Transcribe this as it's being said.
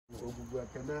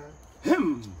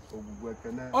Him.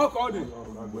 Oh, God.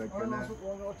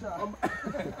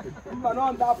 I'm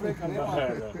not African.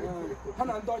 I'm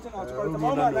not Dutch.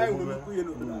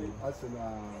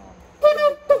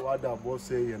 What the boss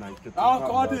say and I get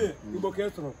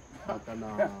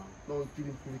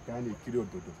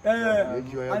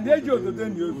and they joke to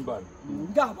them. You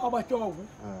got our job.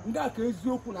 That is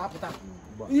open after.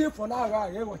 Here for now,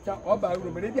 I watch out about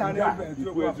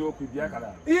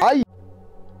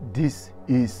This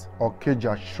is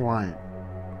OKIJA Shrine,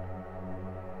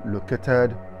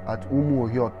 located at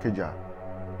OKIJA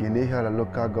in Naira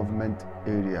local government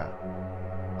area,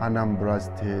 Anambra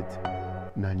State,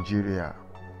 Nigeria.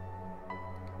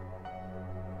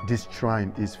 This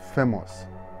shrine is famous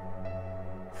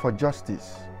for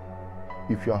justice.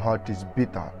 If your heart is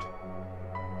bitter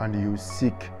and you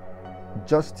seek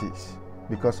justice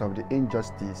because of the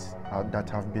injustice that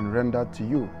have been rendered to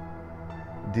you,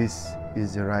 this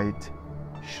is the right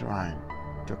shrine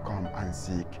to come and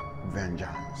seek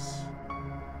vengeance.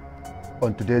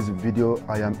 On today's video,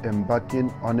 I am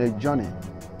embarking on a journey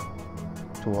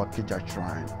to OKIJA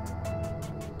Shrine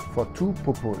for two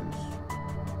purposes.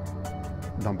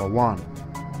 Number one,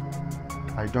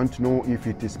 I don't know if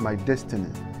it is my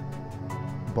destiny,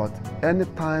 but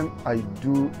anytime I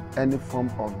do any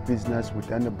form of business with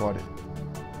anybody,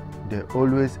 they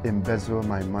always embezzle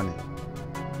my money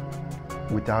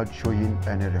without showing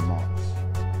any remorse.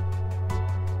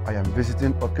 I am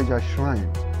visiting OKIJA Shrine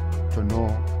to know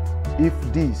if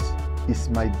this is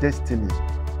my destiny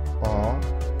or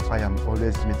I am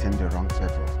always meeting the wrong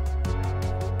people.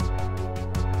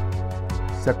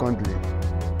 Secondly,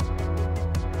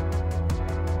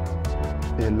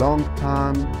 a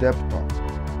long-time debtor,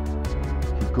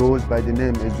 he goes by the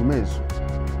name Ezumezu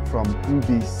from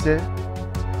Mbise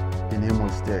in Imo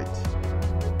State.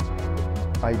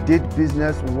 I did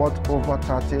business worth over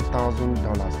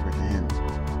 $30,000 with him.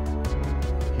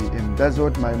 He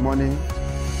embezzled my money.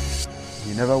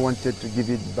 He never wanted to give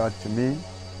it back to me.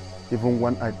 Even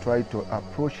when I tried to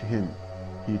approach him,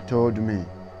 he told me,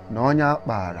 "Nonya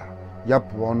bara,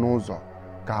 yapu onuzo,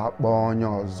 ka akpo onye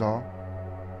ozo."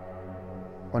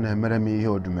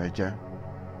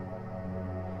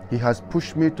 He has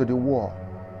pushed me to the wall,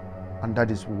 and that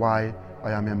is why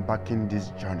I am embarking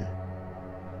this journey.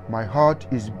 My heart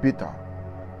is bitter,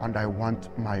 and I want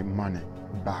my money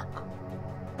back.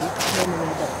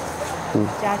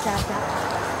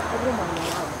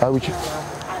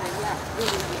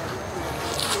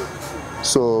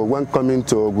 So when coming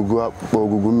to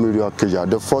OKIJA,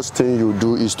 the first thing you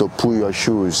do is to pull your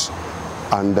shoes,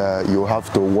 and you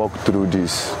have to walk through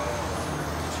this.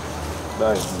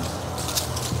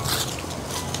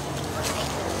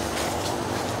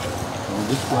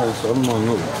 This one is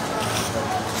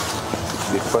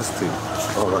the first thing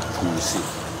you see.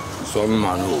 It's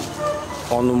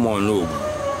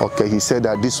Okay, he said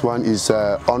that this one is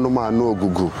Onuma no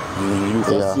Gugu. You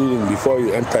can see him before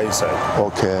you enter inside.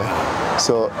 Okay.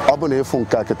 So,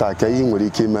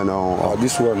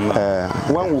 this one,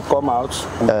 when we come out,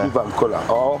 we give them color.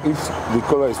 Or if the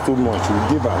color is too much, we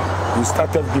give them. We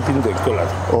started giving the color.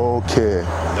 Okay.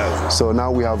 So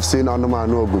now we have seen Onuma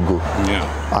no Gugu.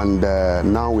 Yeah. And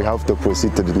now we have to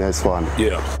proceed to the next one.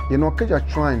 Yeah. In OKIJA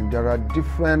Shrine, there are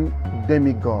different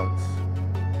demigods,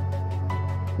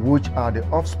 which are the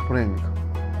offspring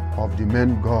of the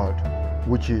main god,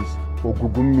 which is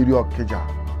OKIJA,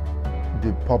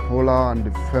 the popular and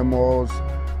the famous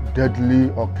deadly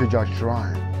OKIJA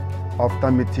Shrine.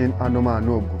 After meeting Anoma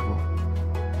no Ogugu,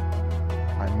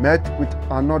 I met with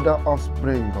another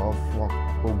offspring of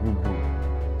Ogugu,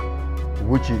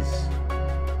 which is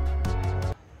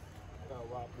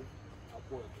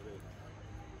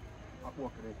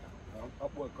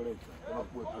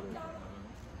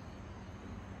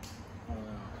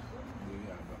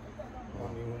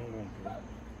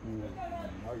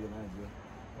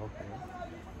okay.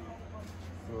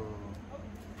 So,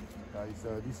 guys,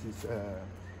 this is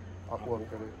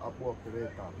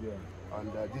Apuokereta,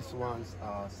 and these ones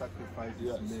are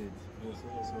sacrifices made. Yes.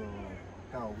 So,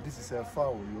 now this is a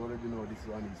fowl. You already know this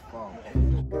one is fowl.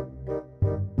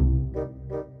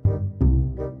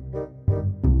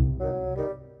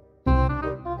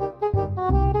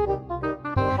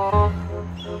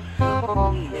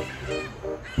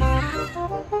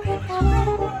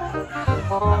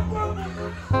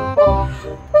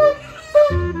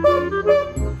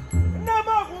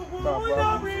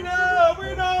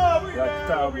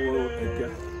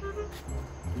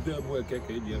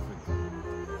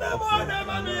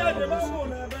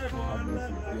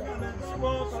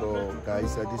 So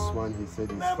guys, this one he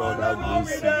said is called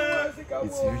Agboisi.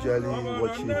 It's usually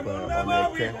worship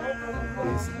on Eke.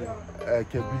 It's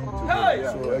Eke today.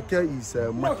 So Eke is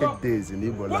market days in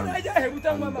Igboland,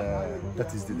 and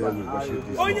that is the day we worship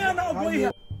this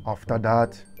one. After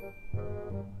that,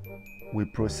 we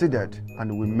proceeded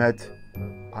and we met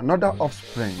another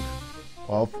offspring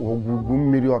of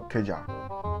OKIJA,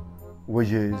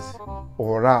 which is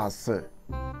Orase.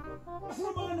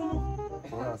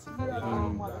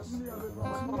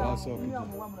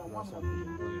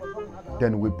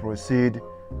 Then we proceed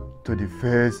to the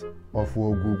face of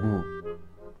Ogugu,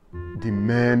 the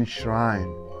main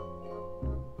shrine,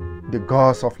 the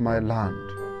gods of my land,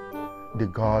 the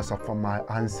gods of my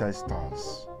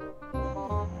ancestors.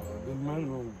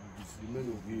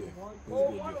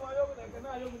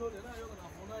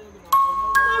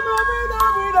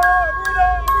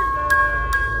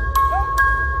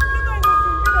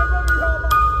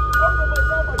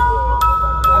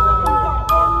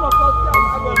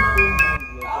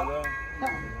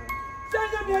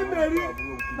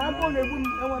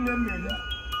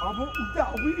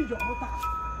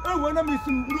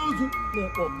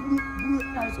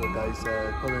 So guys,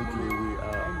 currently we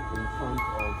are in front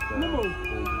of and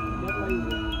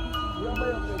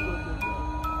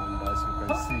as you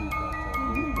can see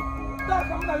that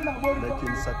people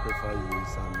making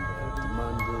sacrifices and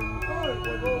demanding what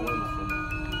they want from me.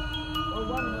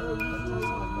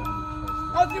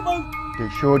 They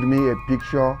showed me a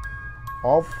picture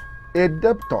of a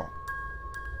debtor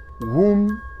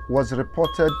whom was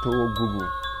reported to Ogugu,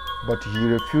 but he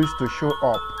refused to show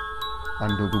up,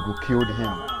 and Ogugu killed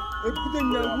him.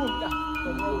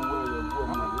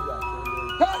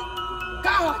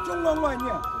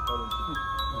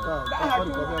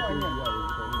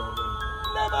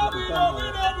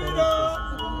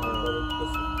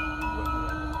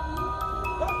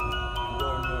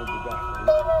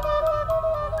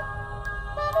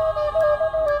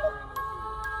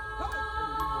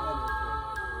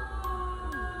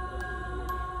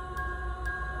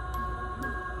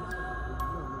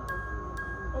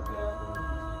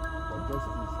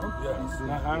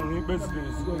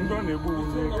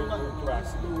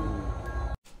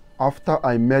 After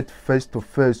I met face to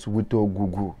face with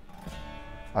Ogugu,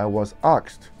 I was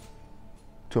asked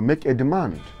to make a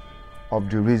demand of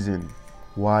the reason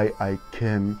why I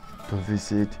came to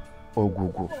visit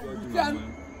Ogugu.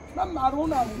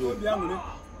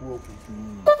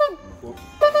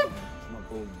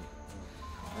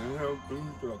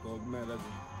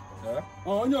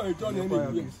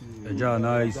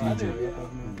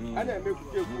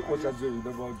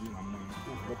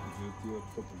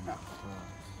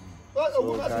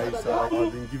 So guys, I've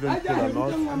been given kola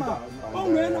nut,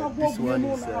 and this one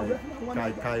is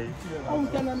Kai Kai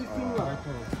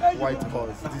white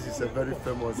horse. This is a very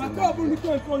famous in Nigeria.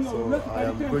 So I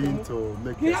am going to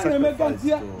make a sacrifice to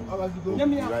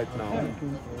Ogugu right now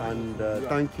and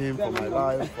thank him for my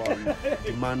life and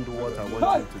demand what I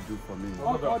want him to do for me.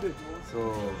 So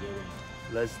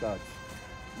let's start.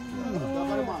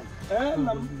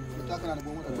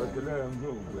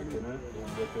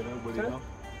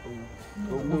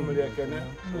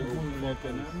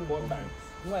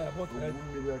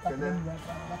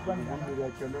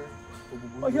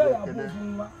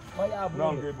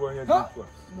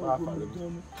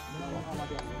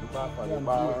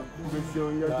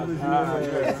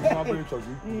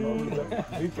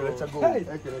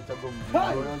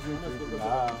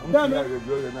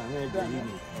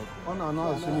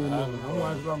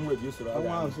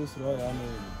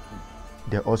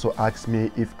 They also asked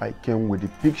me if I came with a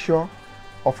picture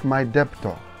of my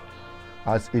debtor,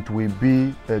 as it will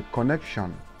be a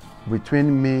connection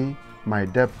between me, my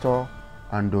debtor,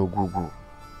 and Ogugu.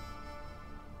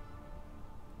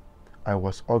 I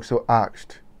was also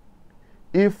asked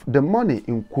if the money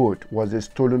in quote was a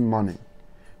stolen money,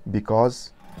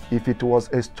 because if it was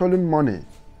a stolen money,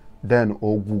 then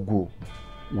Ogugu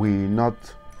will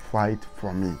not fight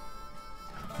for me.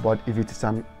 But if it is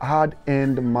an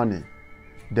hard-earned money,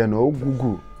 then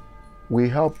Ogugu will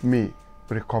help me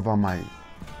recover my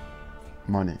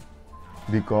money,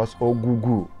 because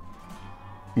Ogugu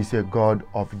is a god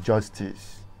of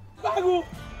justice.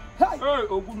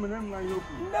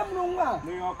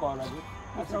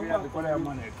 So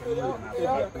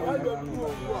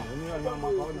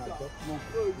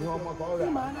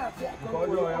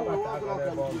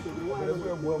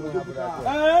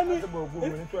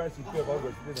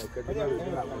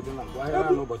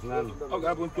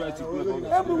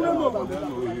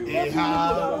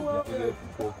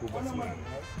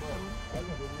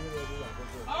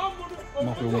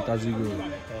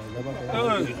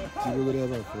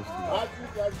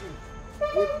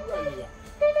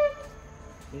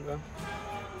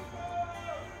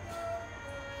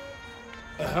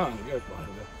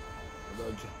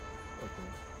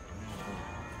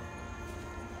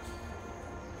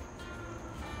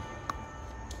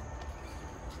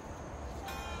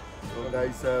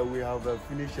guys, we have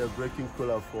finished breaking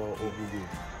cola for Ogugu.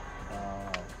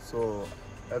 So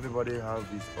everybody have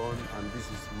his own, and this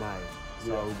is mine.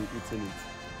 So I will be eating it.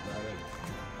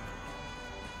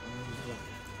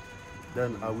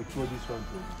 Then I will throw this one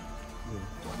to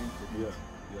you.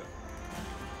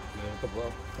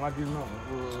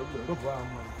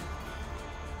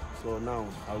 So now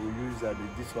I will use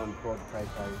this one called Kai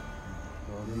Kai.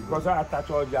 Because I attach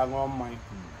all the on mine.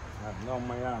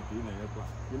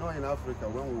 You know, in Africa,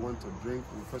 when we want to drink,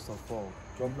 we first of all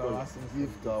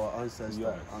give to our ancestors.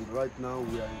 Yes. And right now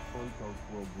we are in front of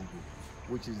Ogugu,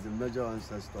 which is the major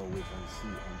ancestor we can see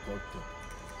and talk to.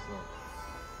 So.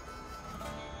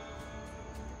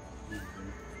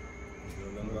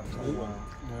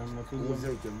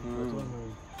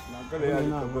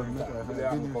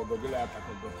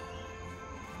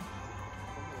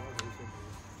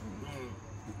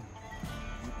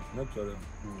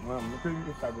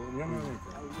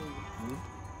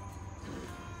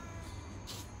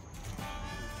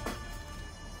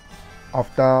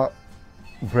 After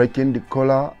breaking the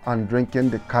cola and drinking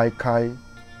the Kai Kai,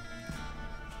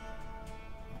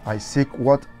 I seek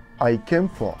what I came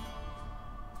for,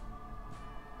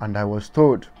 and I was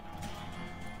told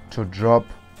to drop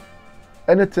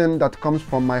anything that comes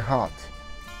from my heart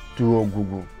to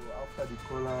Ogugu. After the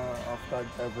cola, after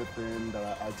everything that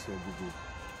I asked Ogugu,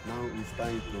 now it's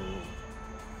time to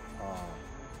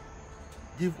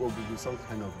give Ogugu some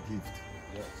kind of gift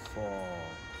for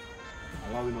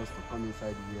allowing us to come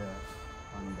inside here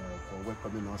and for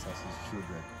welcoming us as his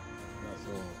children.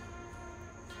 So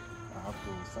I have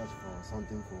to search for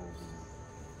something for Ogugu,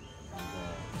 and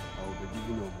I will be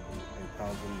giving Ogugu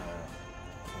 1,000 naira.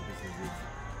 So this is it.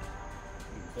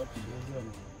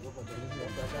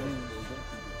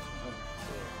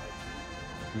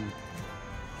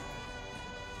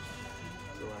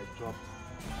 So I dropped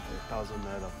 1,000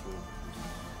 naira for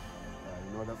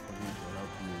in order for him to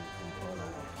help me in all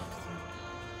our fasting.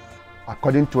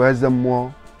 According to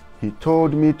Ezemo, he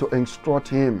told me to instruct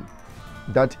him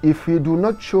that if he do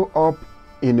not show up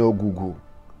in Ogugu,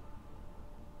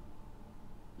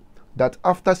 that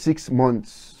after 6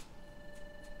 months,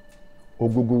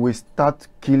 Ogugu will start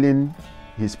killing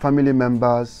his family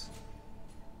members,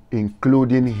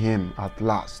 including him at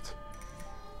last.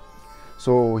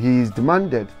 So he is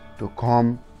demanded to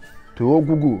come to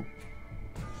Ogugu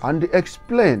and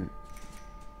explain.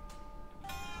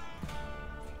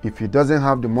 If he doesn't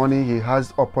have the money, he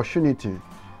has opportunity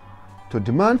to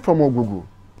demand from Ogugu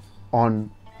on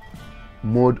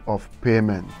mode of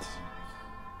payment.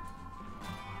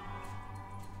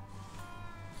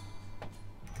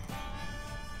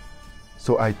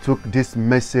 So I took this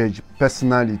message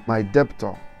personally, my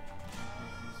debtor.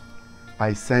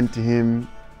 I sent him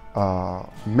a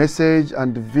message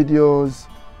and videos,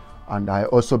 and I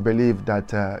also believe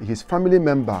that his family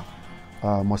member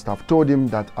must have told him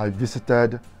that I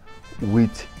visited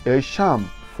with a sham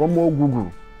from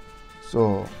Ogugu.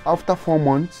 So after 4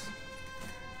 months,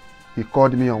 he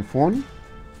called me on phone.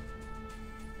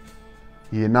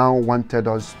 He now wanted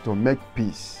us to make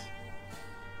peace.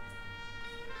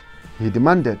 He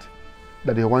demanded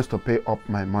that he wants to pay up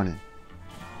my money.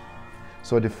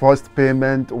 So the first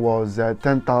payment was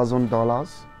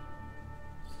 $10,000.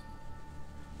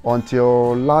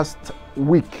 Until last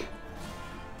week,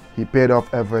 he paid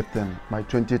off everything, my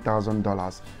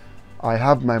 $20,000. I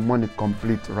have my money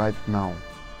complete right now.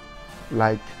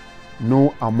 Like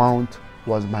no amount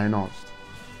was minus.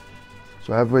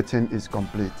 So everything is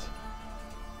complete.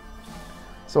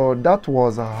 So that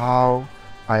was how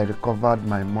I recovered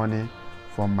my money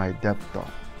from my debtor.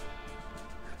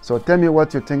 So tell me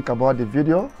what you think about the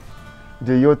video.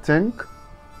 Do you think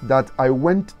that I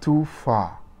went too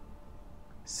far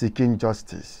seeking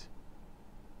justice?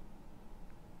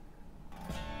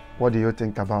 What do you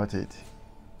think about it?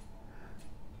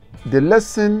 The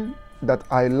lesson that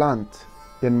I learned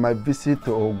in my visit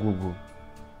to Ogugu.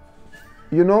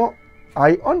 You know,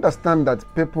 I understand that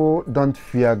people don't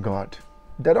fear God.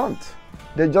 They don't.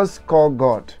 They just call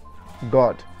God,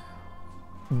 God.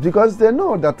 Because they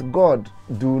know that God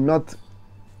do not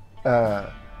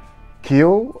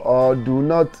kill or do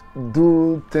not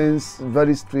do things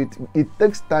very strict. It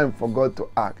takes time for God to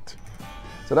act.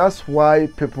 So that's why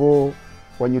people,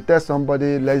 when you tell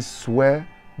somebody, let's swear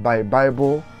by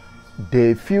Bible,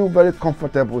 they feel very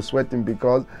comfortable sweating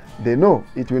because they know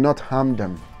it will not harm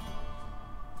them.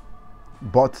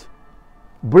 But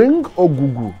bring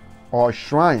Ogugu or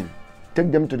shrine,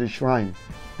 take them to the shrine,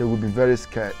 they will be very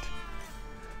scared.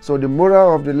 So the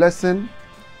moral of the lesson,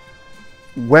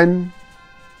 when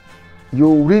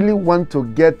you really want to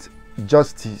get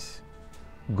justice,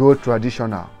 go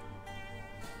traditional.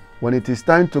 When it is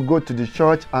time to go to the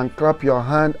church and clap your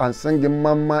hand and sing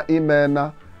Mama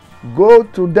Imena, go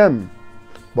to them.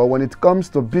 But when it comes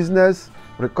to business,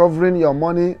 recovering your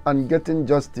money and getting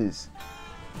justice,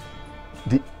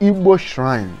 the Igbo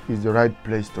shrine is the right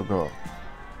place to go.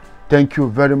 Thank you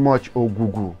very much,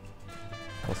 Ogugu,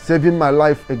 for saving my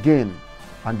life again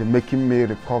and making me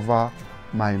recover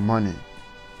my money.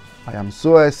 I am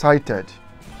so excited.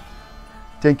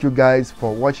 Thank you guys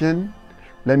for watching.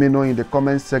 Let me know in the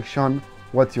comment section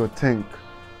what you think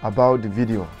about the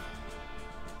video.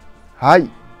 Hi.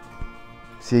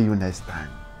 See you next time.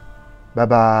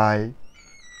 Bye-bye.